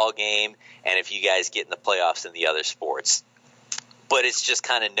football game, and if you guys get in the playoffs in the other sports. But it's just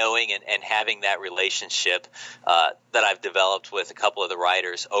kind of knowing and having that relationship that I've developed with a couple of the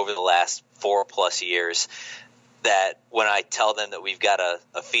writers over the last 4+ years, that when I tell them that we've got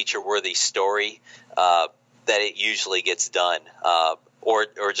a feature-worthy story, that it usually gets done. Or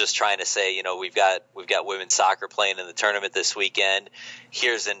just trying to say, we've got women's soccer playing in the tournament this weekend.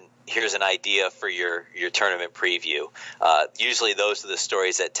 Here's an idea for your tournament preview. Usually those are the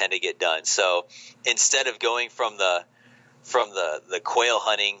stories that tend to get done. So instead of going from the quail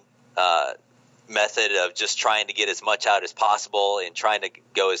hunting method of just trying to get as much out as possible and trying to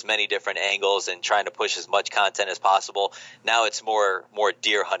go as many different angles and trying to push as much content as possible, now it's more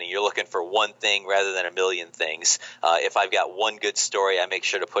deer hunting. You're looking for one thing rather than a million things. If I've got one good story, I make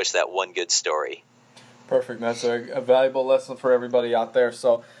sure to push that one good story. Perfect. That's a valuable lesson for everybody out there.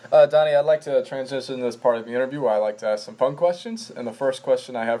 So, Donnie, I'd like to transition to this part of the interview where I like to ask some fun questions. And the first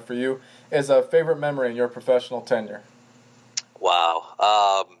question I have for you is a favorite memory in your professional tenure.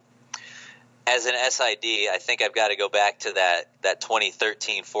 Wow. As an SID, I think I've got to go back to that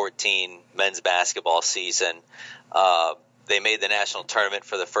 2013-14 men's basketball season. They made the national tournament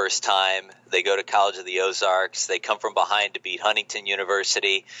for the first time. They go to College of the Ozarks. They come from behind to beat Huntington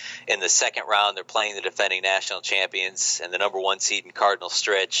University. In the second round, they're playing the defending national champions and the number 1 seed in Cardinal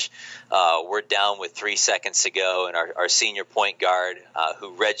Stritch. We're down with 3 seconds to go, and our senior point guard,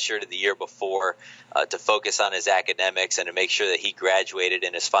 who redshirted the year before to focus on his academics and to make sure that he graduated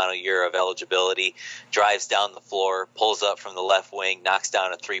in his final year of eligibility, drives down the floor, pulls up from the left wing, knocks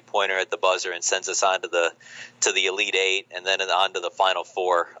down a three-pointer at the buzzer, and sends us on to the Elite Eight and then on to the Final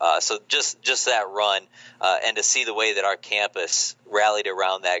Four. So just that run, and to see the way that our campus rallied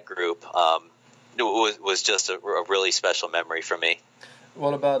around that group was just a really special memory for me.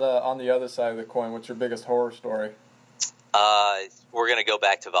 What about on the other side of the coin? What's your biggest horror story? We're going to go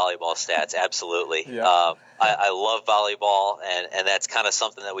back to volleyball stats. Absolutely. Yeah. I love volleyball, and that's kind of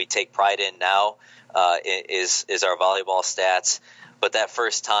something that we take pride in now, is our volleyball stats. But that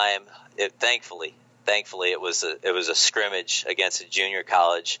first time, thankfully, it was a scrimmage against a junior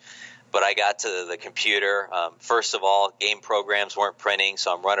college. But I got to the computer. First of all, game programs weren't printing,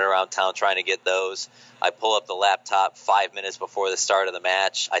 so I'm running around town trying to get those. I pull up the laptop 5 minutes before the start of the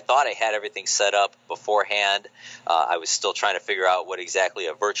match. I thought I had everything set up beforehand. I was still trying to figure out what exactly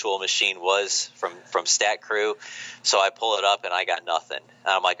a virtual machine was from Stat Crew. So I pull it up and I got nothing.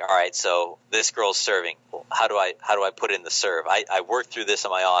 And I'm like, all right, so this girl's serving. Well, how do I put in the serve? I worked through this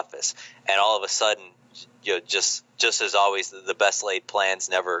in my office, and all of a sudden, just as always, the best laid plans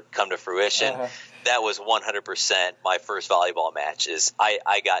never come to fruition. Uh-huh. That was 100% my first volleyball match.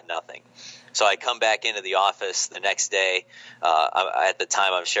 I got nothing. So I come back into the office the next day. At the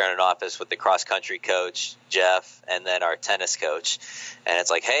time, I'm sharing an office with the cross-country coach, Jeff, and then our tennis coach. And it's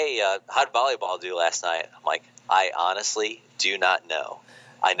like, hey, how did volleyball do last night? I'm like, I honestly do not know.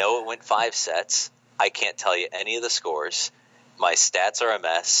 I know it went 5 sets. I can't tell you any of the scores. My stats are a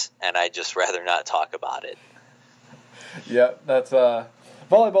mess, and I'd just rather not talk about it. Yeah, that's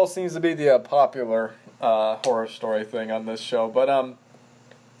volleyball seems to be the popular horror story thing on this show. But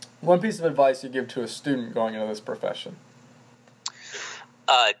one piece of advice you give to a student going into this profession?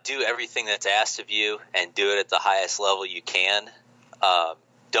 Do everything that's asked of you, and do it at the highest level you can.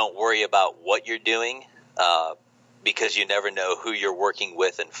 Don't worry about what you're doing, because you never know who you're working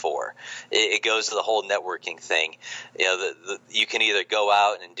with and for. It goes to the whole networking thing. You can either go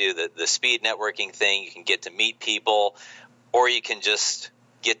out and do the speed networking thing, you can get to meet people, or you can just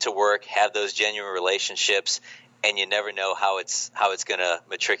get to work, have those genuine relationships, and you never know how it's going to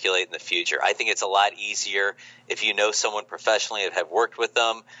matriculate in the future. I think it's a lot easier if you know someone professionally and have worked with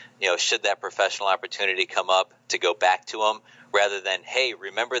them, should that professional opportunity come up, to go back to them, rather than, hey,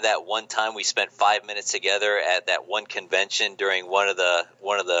 remember that one time we spent 5 minutes together at that one convention during one of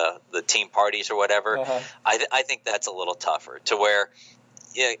the team parties or whatever. Uh-huh. I think that's a little tougher, to where,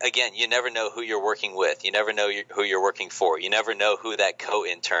 again, you never know who you're working with. You never know who you're working for. You never know who that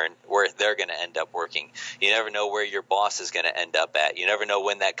co-intern, where they're going to end up working. You never know where your boss is going to end up at. You never know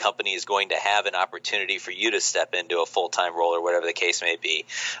when that company is going to have an opportunity for you to step into a full-time role, or whatever the case may be.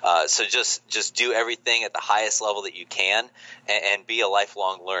 So just do everything at the highest level that you can, and be a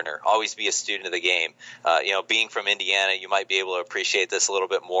lifelong learner. Always be a student of the game. Being from Indiana, you might be able to appreciate this a little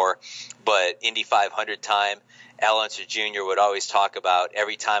bit more, but Indy 500 time, Al Unser Jr. would always talk about,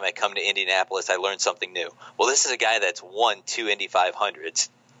 every time I come to Indianapolis, I learn something new. Well, this is a guy that's won 2 Indy 500s,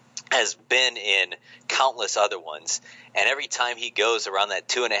 has been in countless other ones, and every time he goes around that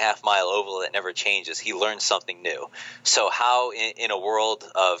 2.5-mile oval that never changes, he learns something new. So how, in a world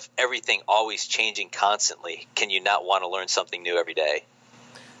of everything always changing constantly, can you not want to learn something new every day?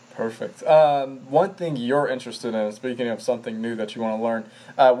 Perfect. One thing you're interested in, speaking of something new that you want to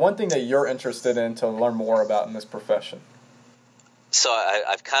learn, one thing that you're interested in to learn more about in this profession? So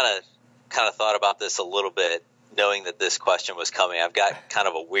I've kind of thought about this a little bit, knowing that this question was coming. I've got kind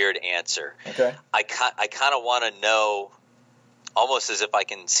of a weird answer. Okay. I kind of want to know, almost as if I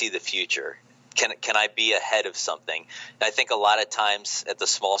can see the future. Can I be ahead of something? And I think a lot of times at the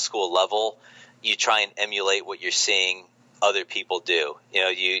small school level, you try and emulate what you're seeing other people do.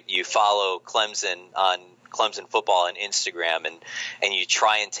 You follow Clemson football on Instagram, and you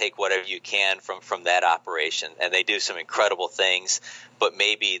try and take whatever you can from that operation, and they do some incredible things, but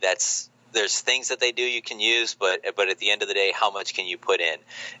maybe there's things that they do you can use, but at the end of the day, how much can you put in?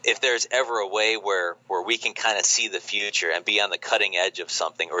 If there's ever a way where we can kind of see the future and be on the cutting edge of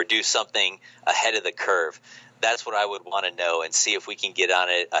something, or do something ahead of the curve, that's what I would want to know, and see if we can get on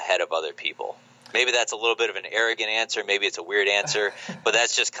it ahead of other people. Maybe that's a little bit of an arrogant answer. Maybe it's a weird answer, but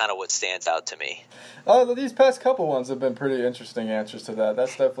that's just kind of what stands out to me. These past couple ones have been pretty interesting answers to that.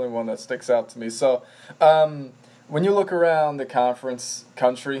 That's definitely one that sticks out to me. So when you look around the conference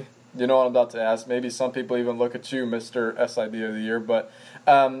country, you know what I'm about to ask. Maybe some people even look at you, Mr. SID of the Year. But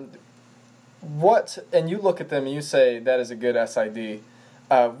and you look at them and you say that is a good SID.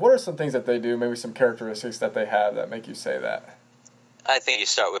 What are some things that they do, maybe some characteristics that they have that make you say that? I think you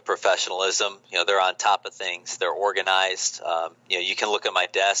start with professionalism. They're on top of things. They're organized. You can look at my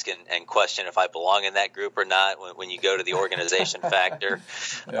desk and question if I belong in that group or not when you go to the organization factor.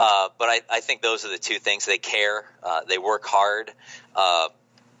 Yeah. But I think those are the two things. They care. They work hard.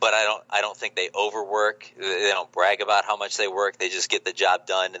 But I don't think they overwork. They don't brag about how much they work. They just get the job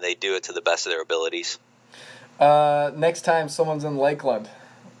done, and they do it to the best of their abilities. Next time someone's in Lakeland,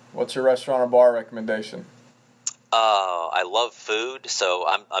 what's your restaurant or bar recommendation? I love food, so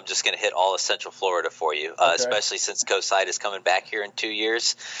I'm just going to hit all of Central Florida for you, Okay. especially since Coaside is coming back here in 2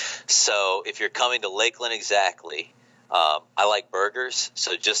 years. So if you're coming to Lakeland, exactly, I like burgers.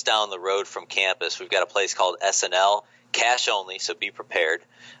 So just down the road from campus, we've got a place called S&L, cash only, so be prepared.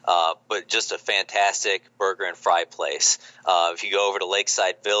 But just a fantastic burger and fry place. If you go over to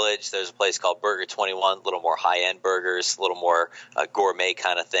Lakeside Village, there's a place called Burger 21, a little more high-end burgers, a little more gourmet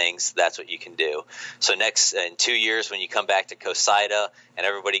kind of things. That's what you can do. So next, in 2 years, when you come back to Coasida and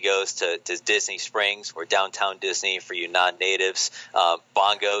everybody goes to Disney Springs or downtown Disney for you non-natives,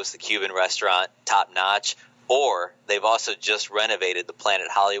 Bongo's, the Cuban restaurant, top-notch. Or they've also just renovated the Planet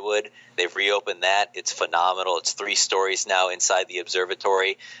Hollywood. They've reopened that. It's phenomenal. It's 3 stories now inside the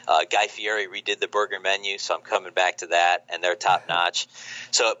observatory. Guy Fieri redid the burger menu, so I'm coming back to that, and they're top-notch.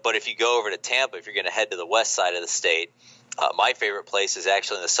 But if you go over to Tampa, if you're going to head to the west side of the state, my favorite place is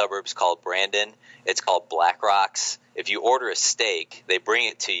actually in the suburbs called Brandon. It's called Black Rocks. If you order a steak, they bring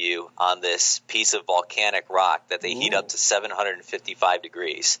it to you on this piece of volcanic rock that they heat up to 755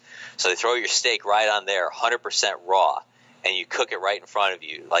 degrees. So they throw your steak right on there, 100% raw, and you cook it right in front of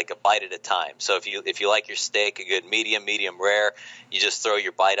you, like a bite at a time. So if you like your steak a good medium rare, you just throw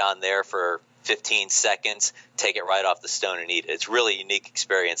your bite on there for 15 seconds, take it right off the stone and eat it. It's really a unique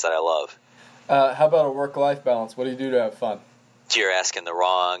experience that I love. How about a work-life balance? What do you do to have fun? You're asking the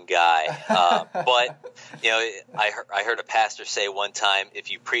wrong guy. But, I heard a pastor say one time, if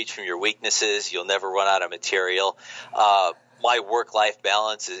you preach from your weaknesses, you'll never run out of material. My work-life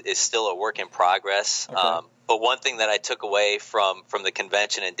balance is still a work in progress. Okay. But one thing that I took away from the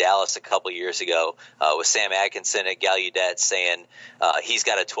convention in Dallas a couple years ago was Sam Atkinson at Gallaudet saying he's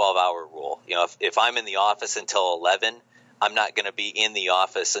got a 12-hour rule. If I'm in the office until 11, I'm not going to be in the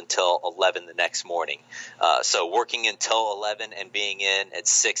office until 11 the next morning. So working until 11 and being in at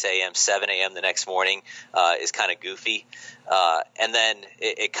 6 a.m., 7 a.m. the next morning is kind of goofy. And then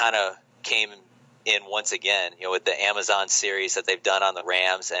it kind of came in once again, with the Amazon series that they've done on the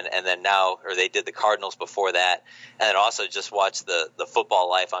Rams, and then now, or they did the Cardinals before that, and then also just watched the Football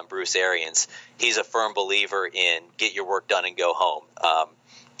Life on Bruce Arians. He's a firm believer in get your work done and go home.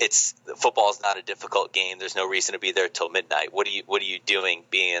 Football is not a difficult game. There's no reason to be there till midnight. What are you doing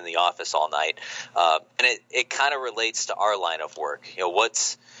being in the office all night? And it kind of relates to our line of work.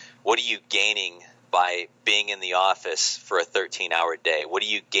 What are you gaining by being in the office for a 13-hour day? What are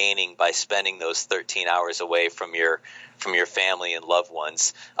you gaining by spending those 13 hours away from your family and loved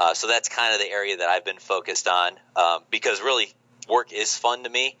ones? So that's kind of the area that I've been focused on because really work is fun to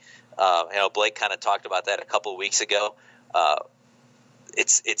me. Blake kind of talked about that a couple of weeks ago.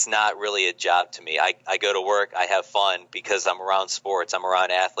 It's not really a job to me. I go to work, I have fun because I'm around sports, I'm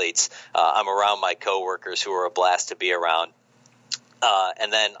around athletes, I'm around my coworkers who are a blast to be around.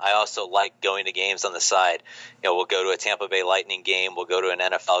 And then I also like going to games on the side. We'll go to a Tampa Bay Lightning game, we'll go to an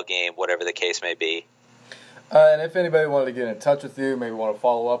NFL game, whatever the case may be. And if anybody wanted to get in touch with you, maybe want to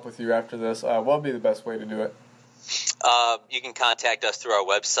follow up with you after this, what would be the best way to do it? You can contact us through our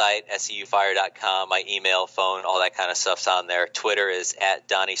website, seufire.com. My email, phone, all that kind of stuff's on there. Twitter is at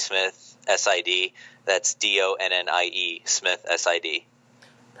Donnie Smith, S-I-D. That's D-O-N-N-I-E, Smith, S-I-D.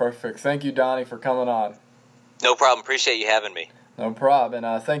 Perfect. Thank you, Donnie, for coming on. No problem. Appreciate you having me. No problem.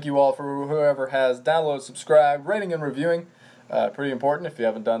 And thank you all for whoever has downloaded, subscribed, rating, and reviewing. Pretty important if you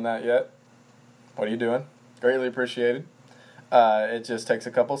haven't done that yet. What are you doing? Greatly appreciated. It just takes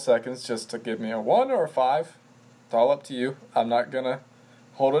a couple seconds just to give me a 1 or a 5. It's all up to you. I'm not going to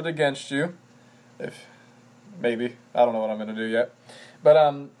hold it against you. Maybe. I don't know what I'm going to do yet.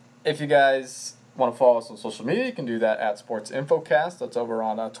 But if you guys want to follow us on social media, you can do that at Sports Infocast. That's over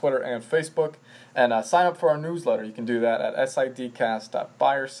on Twitter and Facebook. And sign up for our newsletter. You can do that at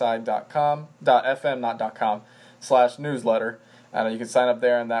sidcast.fireside.com.fm, not .com, /newsletter. And you can sign up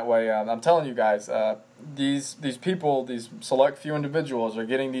there, and that way, I'm telling you guys, these people, these select few individuals are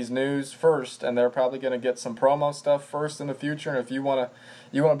getting these news first, and they're probably going to get some promo stuff first in the future. And if you want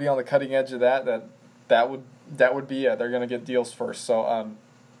to be on the cutting edge of that would be it. They're going to get deals first. So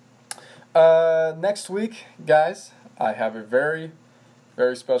next week, guys, I have a very,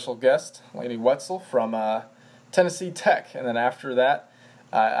 very special guest, Lainey Wetzel from Tennessee Tech, and then after that,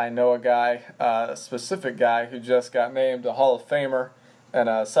 I know a specific guy who just got named a Hall of Famer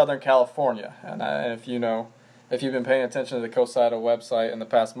in Southern California. And if you've been paying attention to the Coasida website in the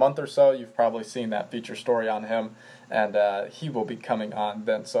past month or so, you've probably seen that feature story on him, and he will be coming on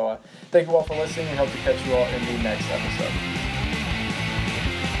then. So thank you all for listening, and hope to catch you all in the next episode.